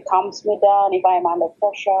 It calms me down if I'm under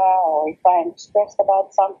pressure or if I'm stressed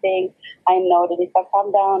about something. I know that if I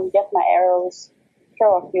calm down, get my arrows,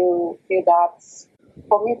 throw a few darts.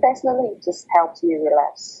 For me personally, it just helps me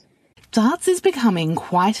relax. Darts is becoming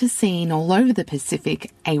quite a scene all over the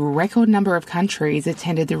Pacific. A record number of countries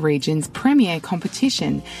attended the region's premier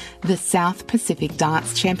competition, the South Pacific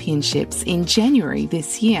Darts Championships, in January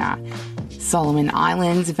this year. Solomon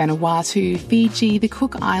Islands, Vanuatu, Fiji, the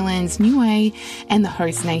Cook Islands, Niue and the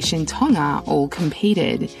host nation Tonga all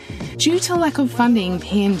competed. Due to lack of funding,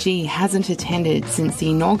 PNG hasn't attended since the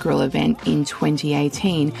inaugural event in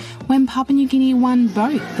 2018, when Papua New Guinea won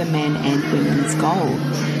both the men and women's gold.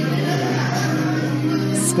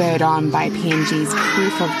 Spurred on by PNG's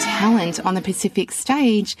proof of talent on the Pacific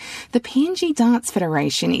stage, the PNG Darts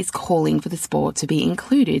Federation is calling for the sport to be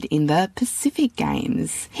included in the Pacific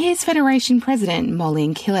Games. Here's Federation President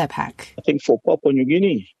Molin Kilepak. I think for Papua New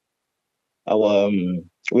Guinea,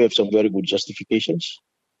 we have some very good justifications.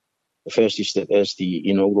 The first is that as the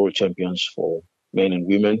inaugural champions for men and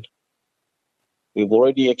women, we've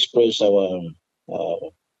already expressed our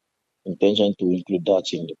intention to include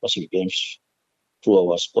darts in the Pacific Games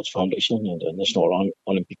through our Sports Foundation and the National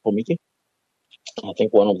Olympic Committee. I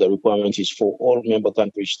think one of the requirements is for all member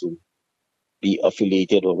countries to be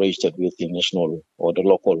affiliated or registered with the national or the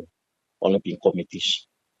local Olympic committees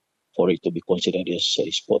for it to be considered as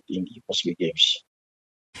a sport in the Pacific Games.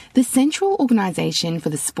 The central organisation for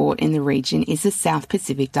the sport in the region is the South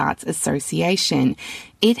Pacific Darts Association.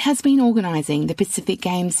 It has been organising the Pacific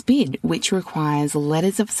Games bid, which requires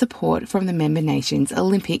letters of support from the member nations'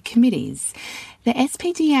 Olympic committees. The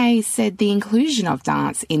SPDA said the inclusion of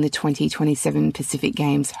darts in the 2027 Pacific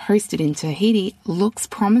Games hosted in Tahiti looks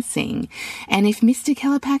promising. And if Mr.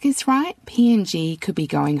 Kelapak is right, PNG could be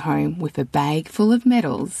going home with a bag full of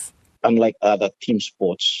medals. Unlike other team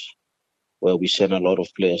sports, where we send a lot of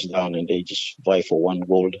players down and they just vie for one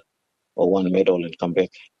gold or one medal and come back,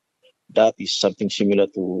 that is something similar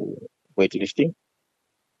to weightlifting,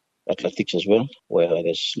 athletics as well, where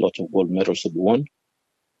there's lots of gold medals to be won.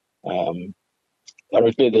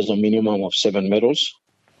 Currently, there's a minimum of 7 medals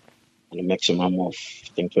and a maximum of, I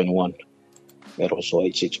think, 21 medals. So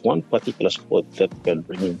it's one particular sport that can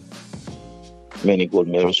bring in many gold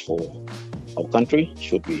medals for our country,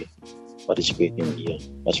 should we participate in the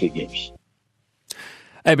Pacific Games.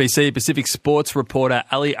 ABC Pacific Sports reporter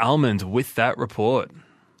Ali Almond with that report.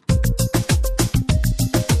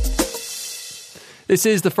 This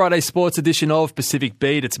is the Friday Sports edition of Pacific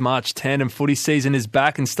Beat. It's March 10 and footy season is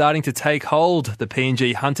back and starting to take hold. The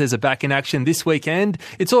PNG Hunters are back in action this weekend.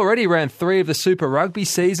 It's already round 3 of the Super Rugby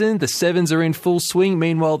season. The Sevens are in full swing.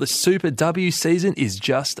 Meanwhile, the Super W season is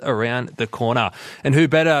just around the corner. And who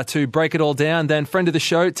better to break it all down than friend of the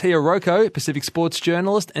show, Tia Rocco, Pacific Sports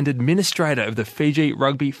journalist and administrator of the Fiji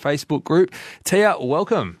Rugby Facebook group. Tia,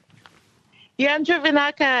 welcome. Yandra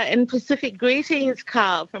Vinaka and Pacific greetings,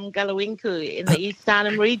 Carl, from Galawinku in the East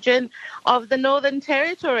Arnhem region of the Northern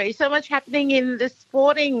Territory. So much happening in the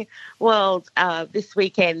sporting world this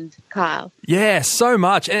weekend, Carl. Yeah, so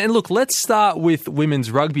much. And look, let's start with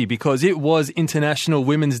women's rugby because it was International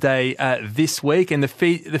Women's Day this week, and the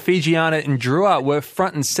Fijiana Ndrua were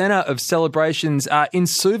front and centre of celebrations in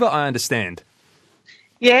Suva, I understand.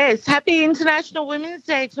 Yes, happy International Women's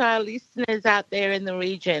Day to our listeners out there in the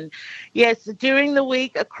region. Yes, during the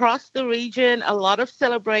week across the region, a lot of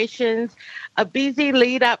celebrations, a busy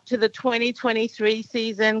lead up to the 2023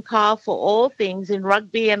 season, Carl, for all things in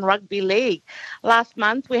rugby and rugby league. Last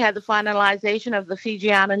month, we had the finalisation of the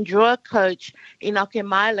Fijiana Ndrua coach, Inoke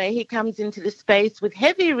Maile. He comes into the space with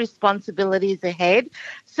heavy responsibilities ahead.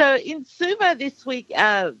 So in Suva this week,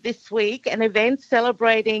 an event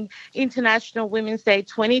celebrating International Women's Day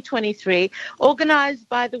 2023, organised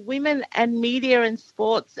by the Women and Media and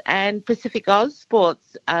Sports and Pacific Oz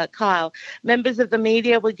Sports, Kyle. Members of the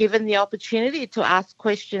media were given the opportunity to ask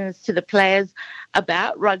questions to the players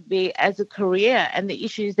about rugby as a career and the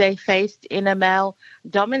issues they faced in a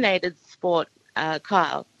male-dominated sport.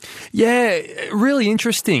 Kyle. Yeah, really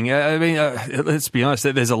interesting. Let's be honest,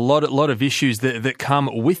 there's a lot of issues that come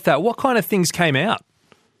with that. What kind of things came out?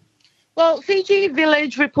 Well, Fiji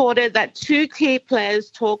Village reported that two key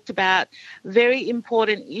players talked about very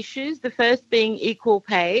important issues, the first being equal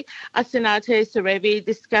pay. Asinate Serevi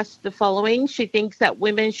discussed the following. She thinks that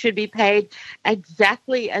women should be paid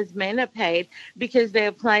exactly as men are paid because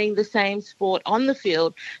they're playing the same sport on the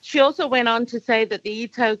field. She also went on to say that the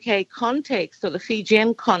Itoke context, or the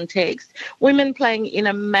Fijian context, women playing in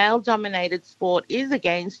a male-dominated sport is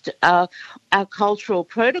against our cultural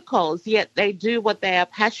protocols, yet they do what they are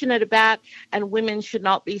passionate about, and women should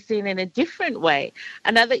not be seen in a different way.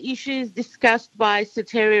 Another issue is discussed by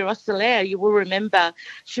Sateri Rosselaire. You will remember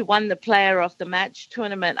she won the Player of the Match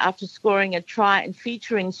tournament after scoring a try and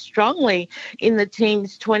featuring strongly in the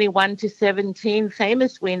team's 21-17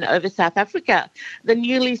 famous win over South Africa. The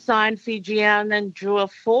newly signed Fijiana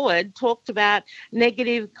Ndrua forward talked about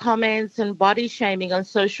negative comments and body shaming on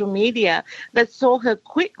social media that saw her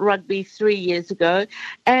quit rugby 3 years ago.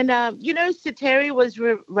 And, Sateri was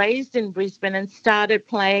raised in Brisbane and started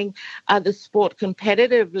playing the sport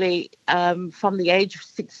competitively from the age of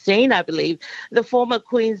 16, I believe. The former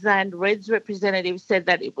Queensland Reds representative said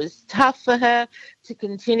that it was tough for her to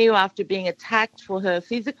continue after being attacked for her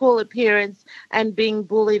physical appearance and being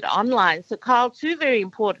bullied online. So, Carl, two very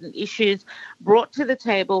important issues brought to the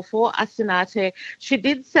table for Asinate. She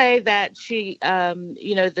did say that she,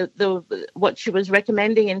 what she was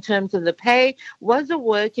recommending in terms of the pay was a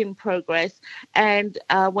work in progress. And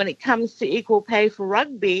when it comes to equal pay for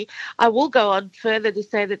rugby, I will go on further to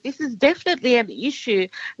say that this is definitely an issue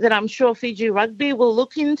that I'm sure Fiji Rugby will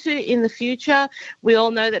look into in the future. We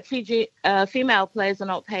all know that Fiji female players are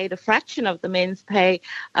not paid a fraction of the men's pay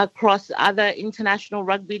across other international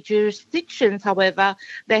rugby jurisdictions. However,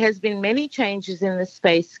 there has been many changes in the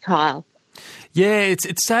space, Kyle. Yeah,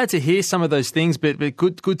 it's sad to hear some of those things, but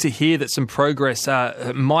good to hear that some progress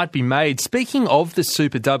might be made. Speaking of the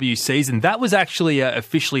Super W season, that was actually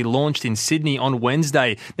officially launched in Sydney on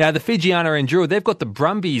Wednesday. Now, the Fijiana Ndrua, they've got the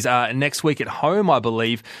Brumbies next week at home, I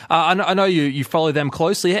believe. I know you follow them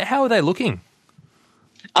closely. How are they looking?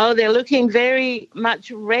 Oh, they're looking very much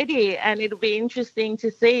ready, and it'll be interesting to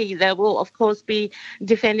see. They will, of course, be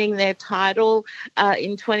defending their title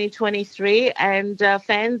in 2023, and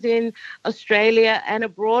fans in Australia and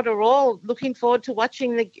abroad are all looking forward to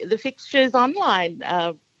watching the fixtures online,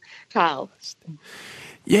 Carl.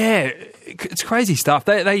 Yeah, it's crazy stuff.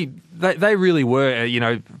 They really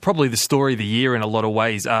were, probably the story of the year in a lot of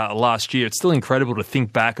ways last year. It's still incredible to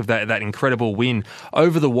think back of that incredible win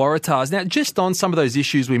over the Waratahs. Now, just on some of those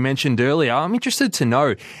issues we mentioned earlier, I'm interested to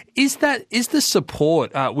know, is the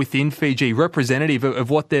support within Fiji representative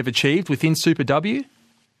of what they've achieved within Super W?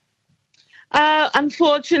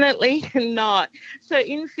 Unfortunately not. So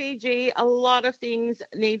in Fiji, a lot of things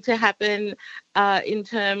need to happen in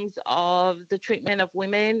terms of the treatment of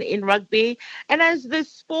women in rugby. And as the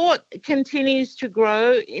sport continues to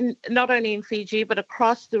grow, not only in Fiji but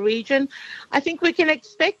across the region, I think we can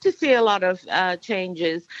expect to see a lot of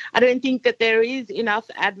changes. I don't think that there is enough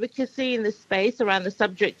advocacy in the space around the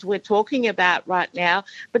subject we're talking about right now,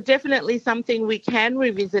 but definitely something we can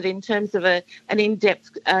revisit in terms of an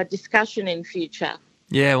in-depth discussion in future.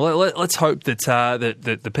 Yeah, well, let's hope that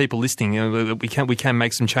the people listening, that we can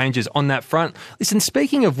make some changes on that front. Listen,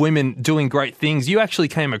 speaking of women doing great things, you actually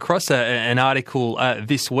came across an article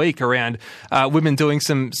this week around women doing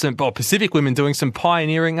Pacific women doing some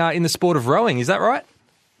pioneering in the sport of rowing. Is that right?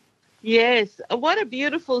 Yes, what a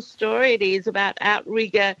beautiful story it is about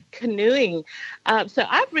outrigger canoeing. So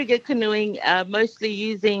outrigger canoeing, mostly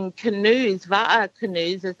using canoes, va'a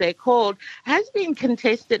canoes as they're called, has been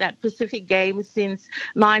contested at Pacific Games since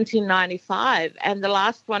 1995, and the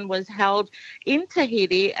last one was held in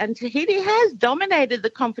Tahiti, and Tahiti has dominated the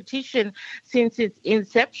competition since its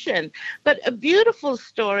inception. But a beautiful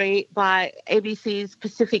story by ABC's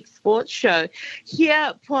Pacific Sports Show.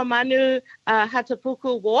 Here, Puamanu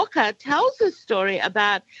Hatapuku Walker tells a story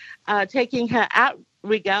about taking her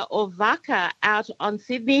outrigger or vaka out on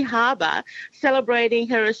Sydney Harbour, celebrating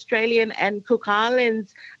her Australian and Cook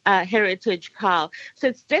Islands heritage, Carl. So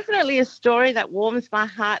it's definitely a story that warms my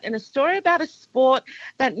heart, and a story about a sport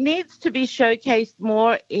that needs to be showcased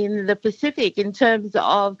more in the Pacific in terms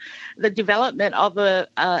of the development of a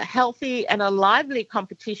healthy and a lively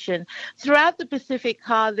competition. Throughout the Pacific,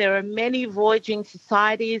 Carl, there are many voyaging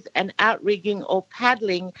societies and outrigging or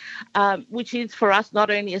paddling, which is for us not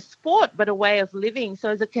only a sport but a way of living. So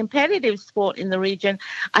as a competitive sport in the region,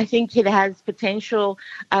 I think it has potential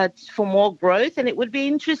for more growth, and it would be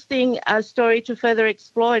interesting story to further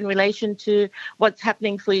explore in relation to what's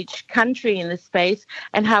happening for each country in the space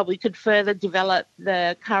and how we could further develop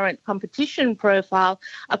the current competition profile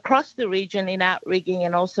across the region in outrigging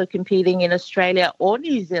and also competing in Australia or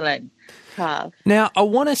New Zealand. Carl. Now, I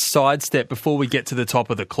want to sidestep before we get to the top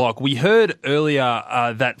of the clock. We heard earlier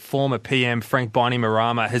that former PM Frank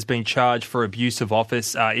Bainimarama has been charged for abuse of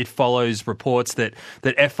office. It follows reports that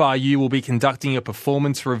FRU will be conducting a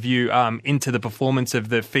performance review into the performance of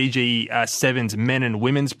the Fiji Sevens men and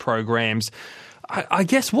women's programs. I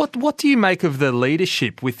guess what do you make of the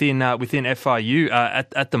leadership within FRU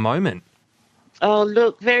at the moment? Oh,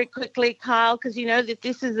 look, very quickly, Kyle, because you know that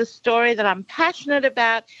this is a story that I'm passionate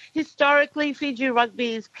about. Historically, Fiji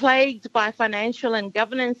rugby is plagued by financial and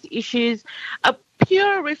governance issues, a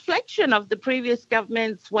pure reflection of the previous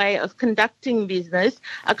government's way of conducting business,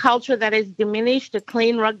 a culture that has diminished a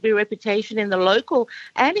clean rugby reputation in the local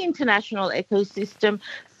and international ecosystem,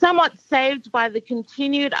 somewhat saved by the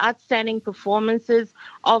continued outstanding performances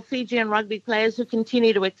of Fijian rugby players who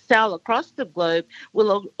continue to excel across the globe.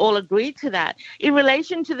 We'll all agree to that. In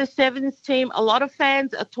relation to the Sevens team, a lot of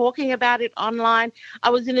fans are talking about it online. I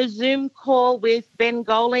was in a Zoom call with Ben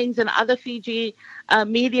Gollings and other Fiji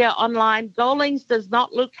media online. Gollings does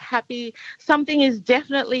not look happy. Something is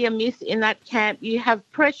definitely amiss in that camp. You have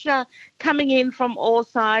pressure coming in from all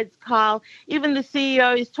sides, Kyle. Even the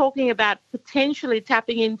CEO is talking about potentially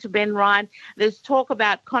tapping into Ben Ryan. There's talk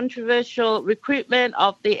about controversial recruitment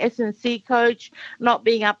of the S&C coach not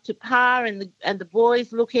being up to par, and the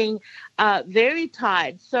boys looking very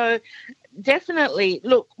tired. So definitely,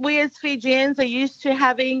 look, we as Fijians are used to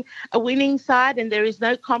having a winning side, and there is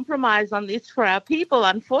no compromise on this for our people,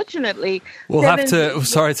 unfortunately. We'll have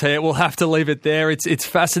to leave it there. It's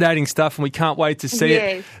fascinating stuff, and we can't wait to see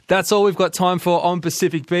it. That's all we've got time for on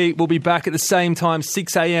Pacific Beat. We'll be back at the same time,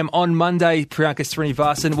 6 a.m. on Monday. Priyanka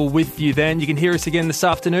Srinivasan will with you then. You can hear us again this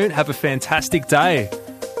afternoon. Have a fantastic day.